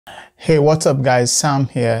Hey, what's up guys? Sam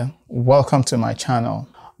here. Welcome to my channel.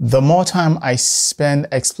 The more time I spend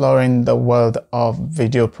exploring the world of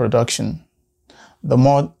video production, the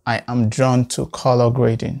more I am drawn to color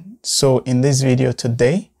grading. So in this video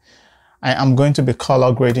today, I am going to be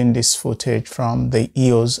color grading this footage from the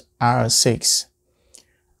EOS R6,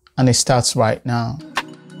 and it starts right now.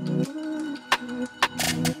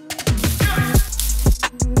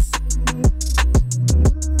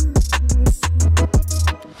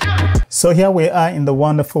 So here we are in the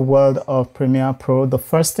wonderful world of Premiere Pro. The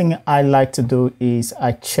first thing I like to do is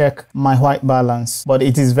I check my white balance, but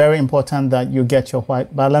it is very important that you get your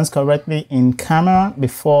white balance correctly in camera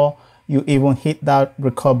before you even hit that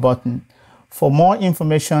record button. For more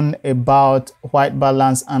information about white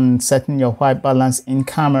balance and setting your white balance in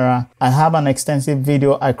camera, I have an extensive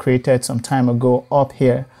video I created some time ago up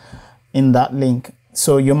here in that link.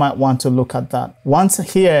 So you might want to look at that. Once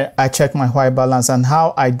here, I check my white balance, and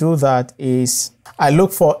how I do that is I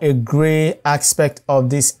look for a gray aspect of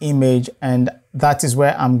this image, and that is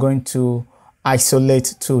where I'm going to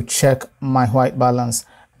isolate to check my white balance.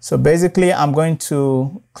 So basically I'm going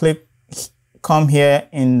to come here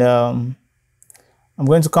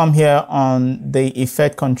on the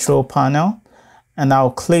effect control panel, and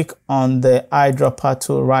I'll click on the eyedropper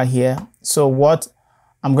tool right here. So what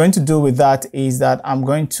I'm going to do with that is that I'm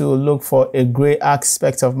going to look for a gray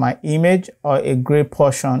aspect of my image, or a gray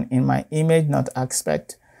portion in my image, not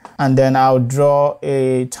aspect. And then I'll draw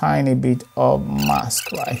a tiny bit of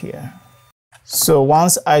mask right here. So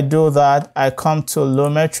once I do that, I come to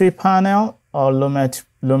Lumetri panel, or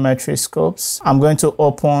Lumetri Scopes. I'm going to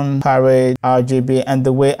open Parade RGB, and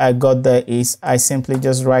the way I got there is I simply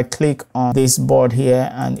just right click on this board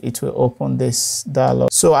here and it will open this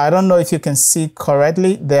dialog. So I don't know if you can see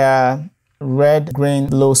correctly, there are red, green,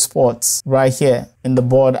 blue spots right here in the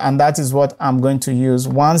board, and that is what I'm going to use.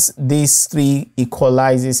 Once these three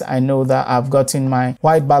equalizes, I know that I've gotten my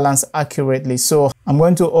white balance accurately. So I'm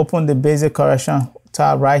going to open the basic correction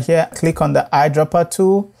tab right here, click on the eyedropper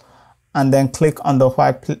tool, and then click on the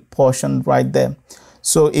white portion right there.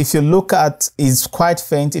 So if you look at, it's quite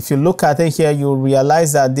faint. If you look at it here, you'll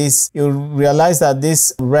realize that this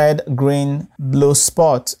red, green, blue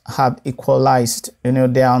spot have equalized. You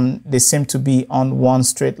know, they seem to be on one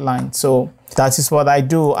straight line. So that is what I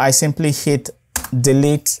do. I simply hit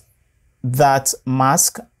delete that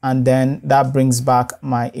mask, and then that brings back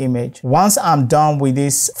my image. Once I'm done with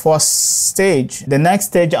this first stage, the next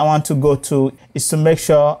stage I want to go to is to make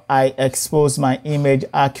sure I expose my image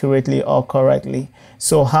accurately or correctly.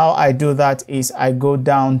 So how I do that is I go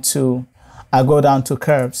down to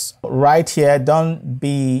curves right here. Don't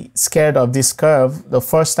be scared of this curve. The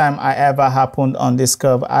first time I ever happened on this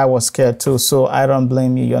curve, I was scared too, so I don't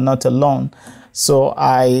blame you. You're not alone. So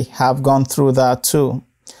I have gone through that too.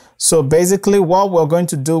 So basically what we're going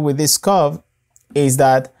to do with this curve is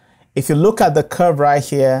that if you look at the curve right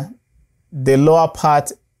here, the lower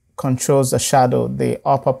part controls the shadow, the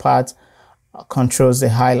upper part controls the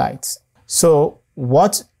highlights. So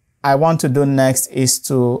what I want to do next is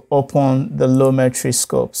to open the Lumetri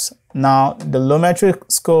Scopes. Now the Lumetri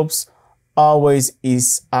Scopes always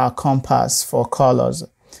is our compass for colors.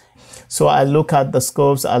 So I look at the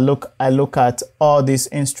scopes, I look at all these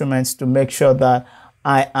instruments to make sure that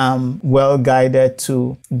I am well guided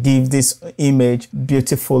to give this image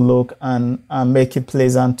beautiful look and make it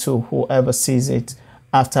pleasant to whoever sees it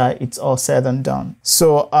after it's all said and done.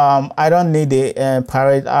 So I don't need the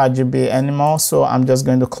Parade RGB anymore, so I'm just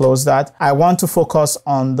going to close that. I want to focus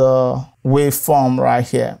on the waveform right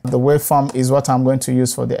here. The waveform is what I'm going to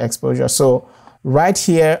use for the exposure. So right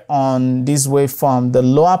here on this waveform, the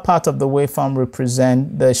lower part of the waveform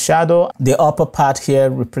represents the shadow. The upper part here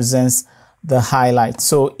represents the highlight.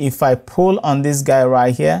 So if I pull on this guy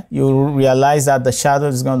right here, you'll realize that the shadow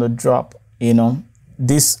is going to drop. You know,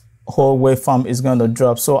 this whole waveform is going to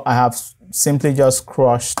drop. So I have simply just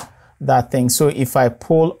crushed that thing. So if I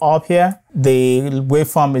pull up here, the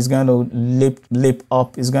waveform is going to lip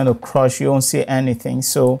up, is going to crush. You won't see anything.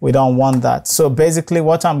 So we don't want that. So basically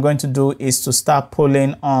what I'm going to do is to start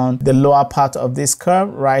pulling on the lower part of this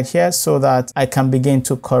curve right here, so that I can begin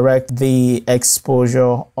to correct the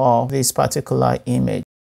exposure of this particular image.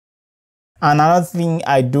 Another thing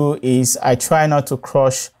I do is I try not to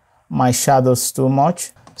crush my shadows too much.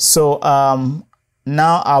 So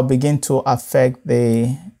now I'll begin to affect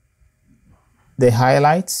the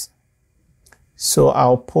highlights. So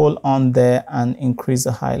I'll pull on there and increase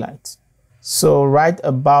the highlights. So right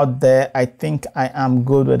about there, I think I am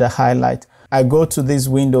good with the highlight. I go to this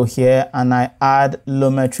window here and I add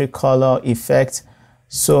Lumetri color effect.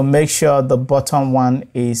 So make sure the bottom one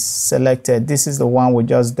is selected. This is the one we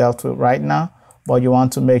just dealt with right now, but you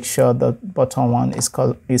want to make sure the bottom one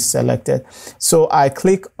is selected. So I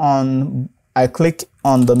click on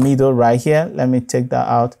the middle right here. Let me take that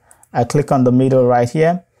out. I click on the middle right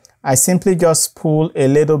here. I simply just pull a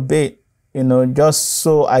little bit, you know, just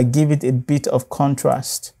so I give it a bit of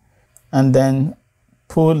contrast, and then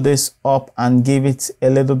pull this up and give it a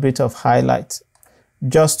little bit of highlight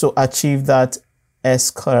just to achieve that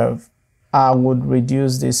S curve. I would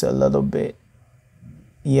reduce this a little bit.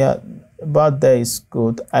 Yeah, about there is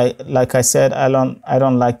good. Like I said, I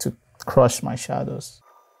don't like to crush my shadows.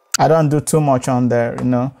 I don't do too much on there, you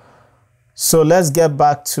know. So let's get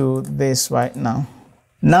back to this right now.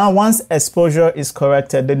 Now, once exposure is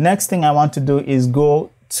corrected, the next thing I want to do is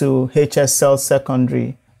go to Hsl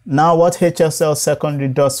Secondary. Now, what Hsl Secondary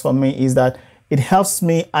does for me is that it helps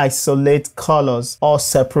me isolate colors or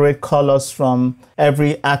separate colors from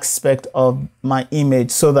every aspect of my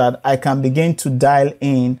image so that I can begin to dial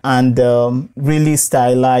in and really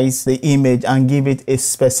stylize the image and give it a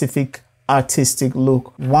specific artistic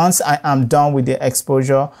look. Once I am done with the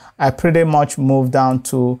exposure, I pretty much move down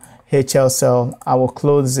to Hsl. I will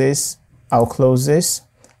close this,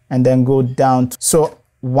 and then go down. So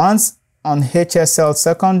once on Hsl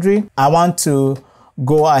Secondary, I want to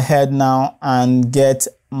go ahead now and get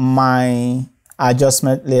my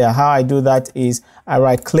adjustment layer. How I do that is I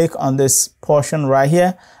right click on this portion right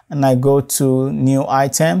here and I go to new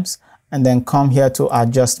items and then come here to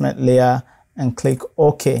adjustment layer and click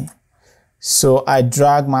OK. So I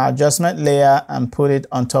drag my adjustment layer and put it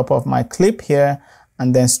on top of my clip here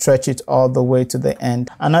and then stretch it all the way to the end.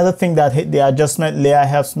 Another thing that the adjustment layer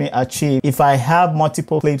helps me achieve, if I have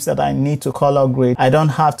multiple clips that I need to color grade, I don't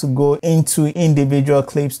have to go into individual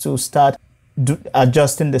clips to start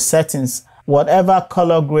adjusting the settings. Whatever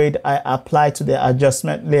color grade I apply to the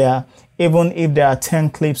adjustment layer, even if there are 10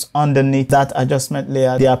 clips underneath that adjustment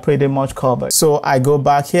layer, they are pretty much covered. So I go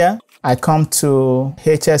back here, I come to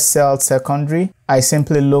Hsl Secondary, I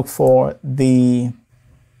simply look for the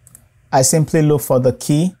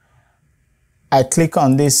key. I click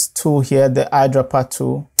on this tool here, the eyedropper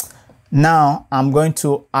tool. Now I'm going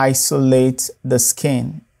to isolate the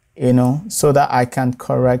skin, you know, so that I can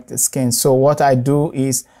correct the skin. So what I do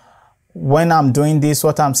is, when I'm doing this,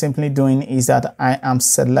 what I'm simply doing is that I am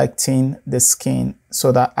selecting the skin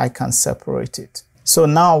so that I can separate it. So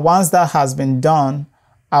now once that has been done,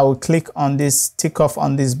 I will click on this, tick off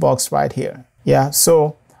on this box right here. Yeah,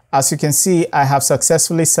 so as you can see, I have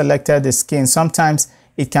successfully selected the skin. Sometimes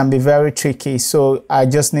it can be very tricky, so I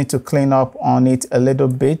just need to clean up on it a little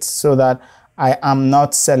bit so that I am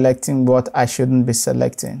not selecting what I shouldn't be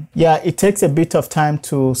selecting. Yeah, it takes a bit of time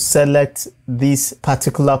to select this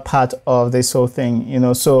particular part of this whole thing, you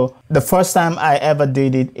know. So the first time I ever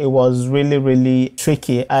did it, it was really, really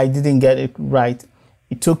tricky. I didn't get it right.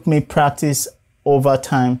 It took me practice over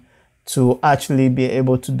time to actually be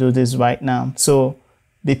able to do this right now. So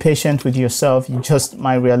be patient with yourself. You just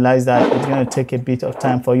might realize that it's going to take a bit of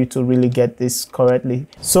time for you to really get this correctly.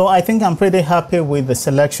 So I think I'm pretty happy with the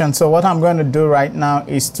selection. So what I'm going to do right now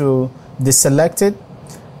is to deselect it.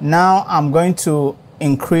 Now I'm going to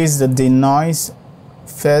increase the denoise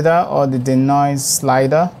feather or the denoise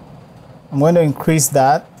slider. I'm going to increase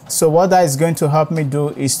that. So what that is going to help me do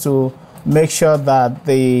is to make sure that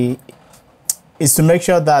the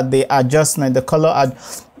adjustment, the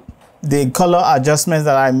color adjustments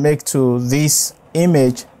that I make to this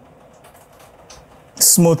image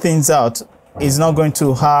smooth things out. It's not going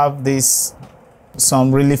to have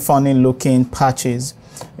some really funny looking patches,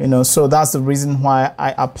 you know. So that's the reason why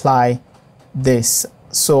I apply this.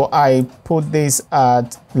 So I put this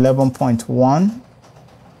at 11.1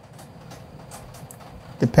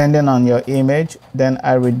 depending on your image. Then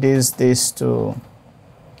I reduce this to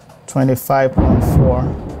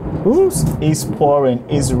 25.4. Oops, it's pouring,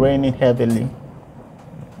 it's raining heavily.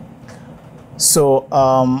 So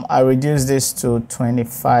I reduce this to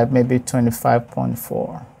 25, maybe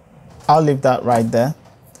 25.4. I'll leave that right there.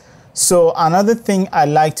 So another thing I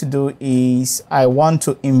like to do is I want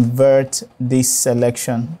to invert this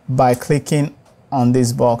selection by clicking on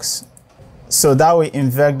this box. So that will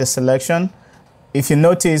invert the selection. If you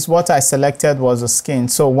notice, what I selected was the skin.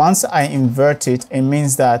 So once I invert it, it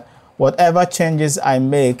means that whatever changes I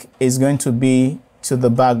make is going to be to the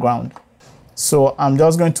background. So I'm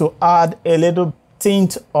just going to add a little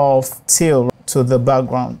tint of teal to the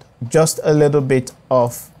background. Just a little bit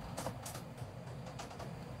of,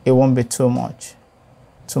 it won't be too much,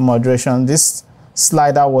 to moderation. This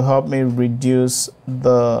slider will help me reduce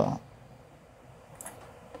the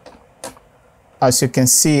as you can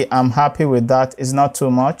see, I'm happy with that. It's not too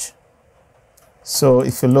much. So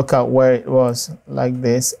if you look at where it was like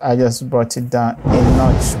this, I just brought it down a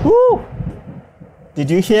notch. Woo! Did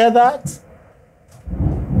you hear that?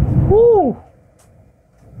 Woo!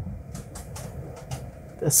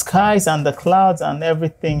 The skies and the clouds and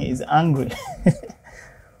everything is angry.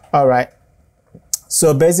 All right.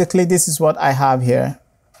 So basically, this is what I have here.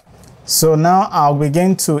 So now I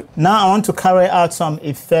want to carry out some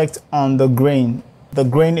effect on the grain. The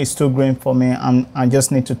grain is too green for me. I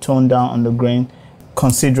just need to tone down on the grain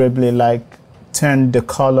considerably, like turn the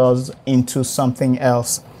colors into something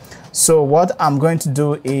else. So what I'm going to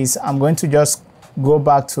do is I'm going to just go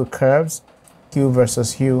back to curves, hue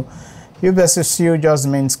versus hue. Hue versus hue just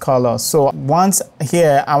means color. So once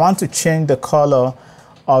here, I want to change the color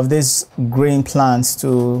of these green plants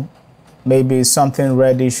to maybe something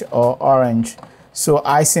reddish or orange. So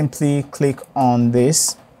I simply click on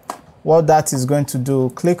this. What that is going to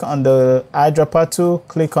do, click on the eyedropper tool,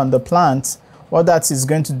 click on the plant. What that is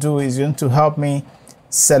going to do is going to help me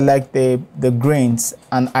select the greens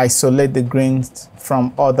and isolate the greens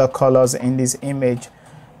from other colors in this image.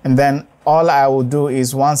 And then all I will do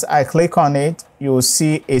is once I click on it, you will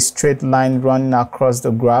see a straight line running across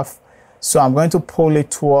the graph. So I'm going to pull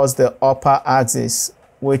it towards the upper axis,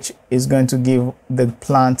 which is going to give the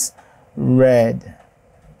plant red.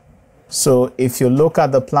 So if you look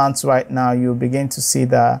at the plants right now, you begin to see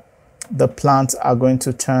that the plants are going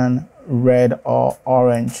to turn red or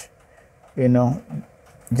orange. You know,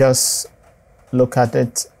 just look at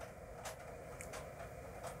it.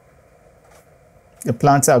 The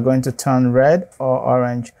plants are going to turn red or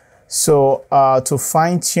orange. So to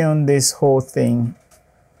fine tune this whole thing,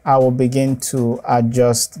 I will begin to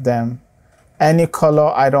adjust them. Any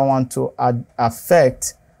color I don't want to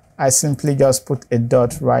affect, I simply just put a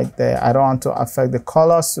dot right there. I don't want to affect the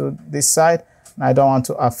colors to this side, and I don't want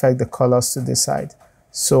to affect the colors to this side.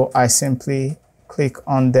 So I simply click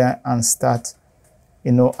on there and start,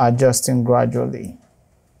 you know, adjusting gradually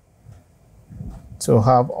to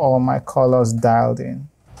have all my colors dialed in.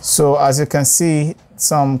 So as you can see,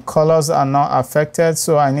 some colors are not affected,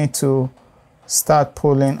 so I need to start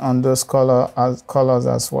pulling on those colors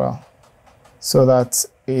as well, so that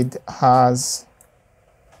it has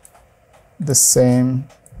the same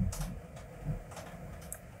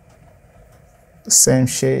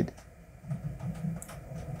shade.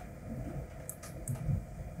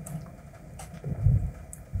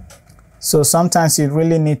 So sometimes you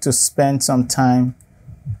really need to spend some time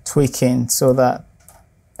tweaking so that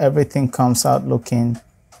everything comes out looking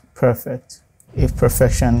perfect, if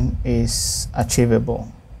perfection is achievable.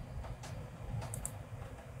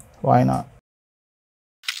 Why not?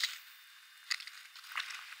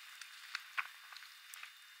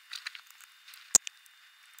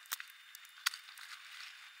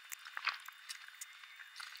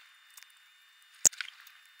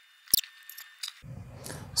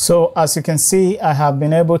 So as you can see, I have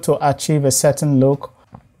been able to achieve a certain look.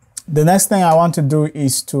 The next thing I want to do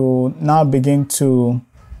is to now begin to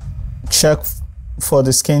check for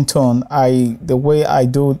the skin tone. The way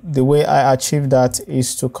I achieve that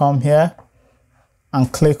is to come here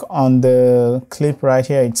and click on the clip right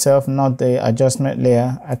here itself, not the adjustment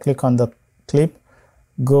layer. I click on the clip,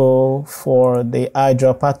 go for the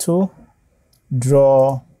eyedropper tool,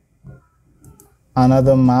 draw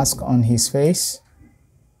another mask on his face,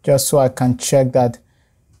 just so I can check that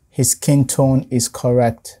his skin tone is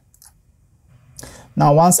correct.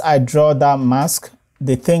 Now, once I draw that mask,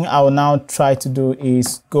 the thing I will now try to do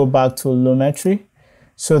is go back to Lumetri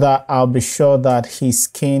so that I'll be sure that his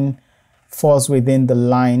skin falls within the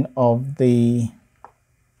line of the...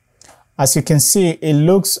 As you can see, it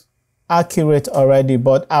looks accurate already,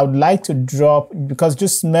 but I would like to drop, because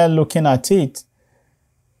just mere looking at it,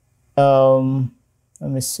 let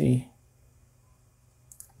me see.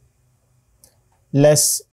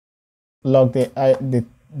 Let's lock the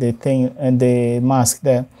thing and the mask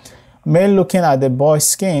there. Mere looking at the boy's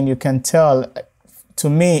skin, you can tell, to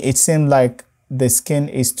me, it seemed like the skin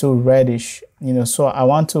is too reddish, you know, so I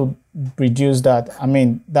want to reduce that. I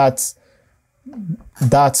mean, that's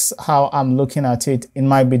how I'm looking at it. It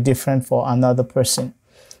might be different for another person.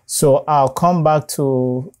 So I'll come back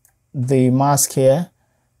to the mask here,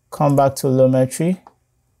 come back to Lumetri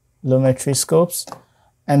Scopes,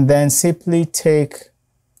 and then simply take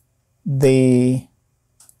the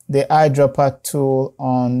eyedropper tool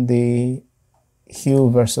on the hue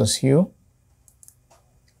versus hue.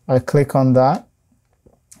 I click on that.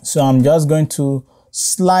 So I'm just going to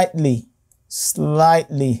slightly, just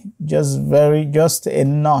a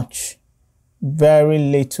notch, very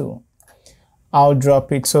little. I'll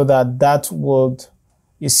drop it so that that would,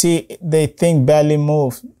 you see, the thing barely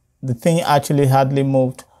moved. The thing actually hardly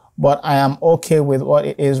moved, but I am okay with what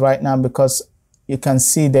it is right now because you can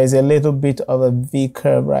see there's a little bit of a V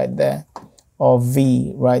curve right there, or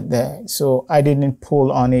V right there. So I didn't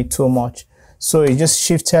pull on it too much. So it just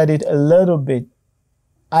shifted it a little bit.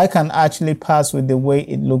 I can actually pass with the way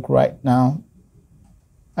it looks right now.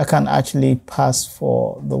 I can actually pass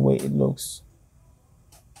for the way it looks.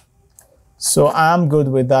 So I'm good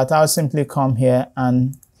with that. I'll simply come here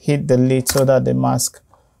and hit delete so that the mask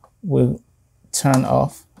will turn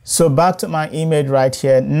off. So back to my image right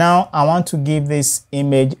here. Now I want to give this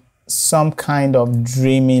image some kind of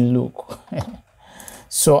dreamy look.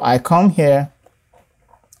 So I come here,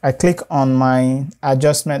 I click on my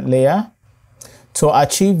adjustment layer. To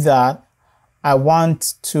achieve that, I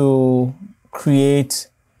want to create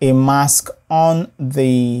a mask on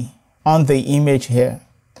the image here.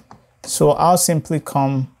 So I'll simply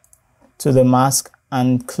come to the mask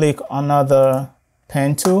and click another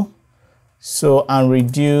pen tool. So, and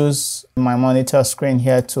reduce my monitor screen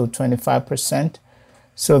here to 25%.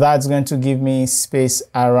 So that's going to give me space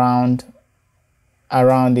around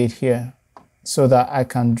it here so that I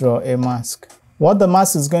can draw a mask. What the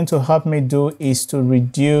mask is going to help me do is to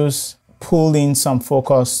pull in some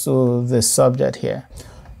focus to the subject here.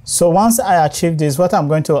 So once I achieve this, what I'm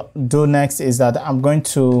going to do next is that I'm going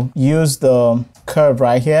to use the curve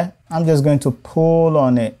right here. I'm just going to pull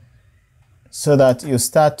on it so that you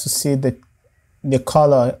start to see the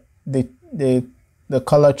color, the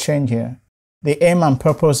color change here. The aim and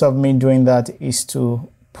purpose of me doing that is to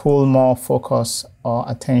pull more focus or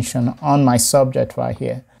attention on my subject right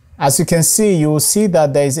here. As you can see, you will see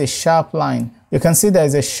that there is a sharp line. You can see there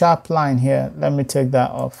is a sharp line here. Let me take that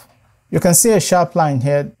off. You can see a sharp line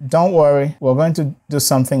here. Don't worry, we're going to do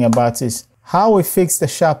something about this. How we fix the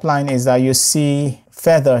sharp line is that you see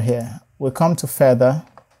feather here. We come to feather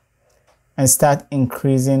and start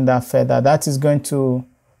increasing that feather. That is going to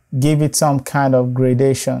give it some kind of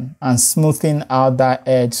gradation and smoothing out that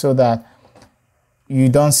edge so that you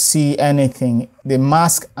don't see anything. The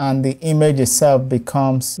mask and the image itself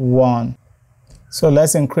becomes one. So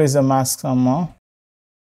let's increase the mask some more.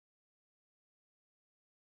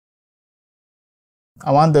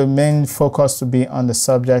 I want the main focus to be on the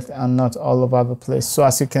subject and not all over the place. So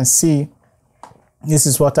as you can see, this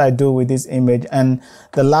is what I do with this image. And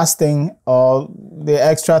the last thing, or the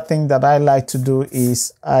extra thing that I like to do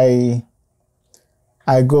is I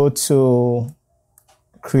go to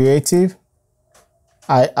creative.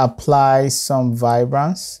 I apply some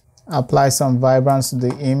vibrance. Apply some vibrance to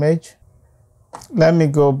the image. Let me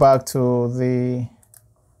go back to the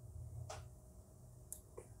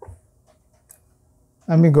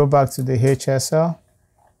Hsl.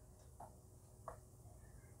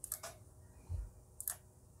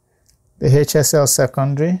 The Hsl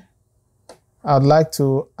Secondary. I'd like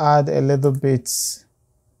to add a little bit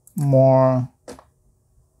more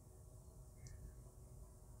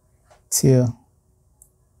teal.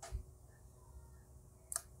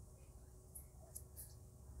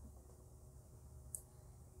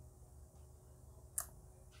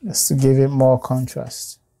 Just to give it more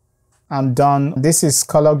contrast. I'm done. This is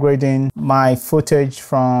color grading my footage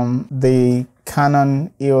from the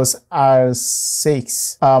Canon EOS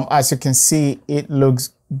R6. As you can see, it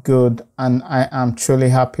looks good and I am truly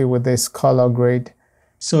happy with this color grade.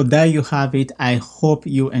 So there you have it. I hope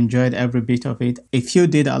you enjoyed every bit of it. If you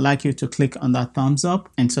did, I'd like you to click on that thumbs up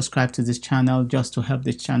and subscribe to this channel just to help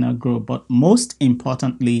this channel grow. But most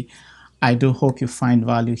importantly, I do hope you find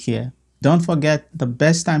value here. Don't forget, the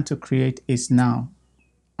best time to create is now.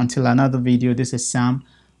 Until another video, this is Sam,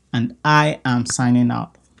 and I am signing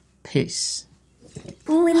out. Peace.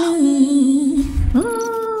 Ooh,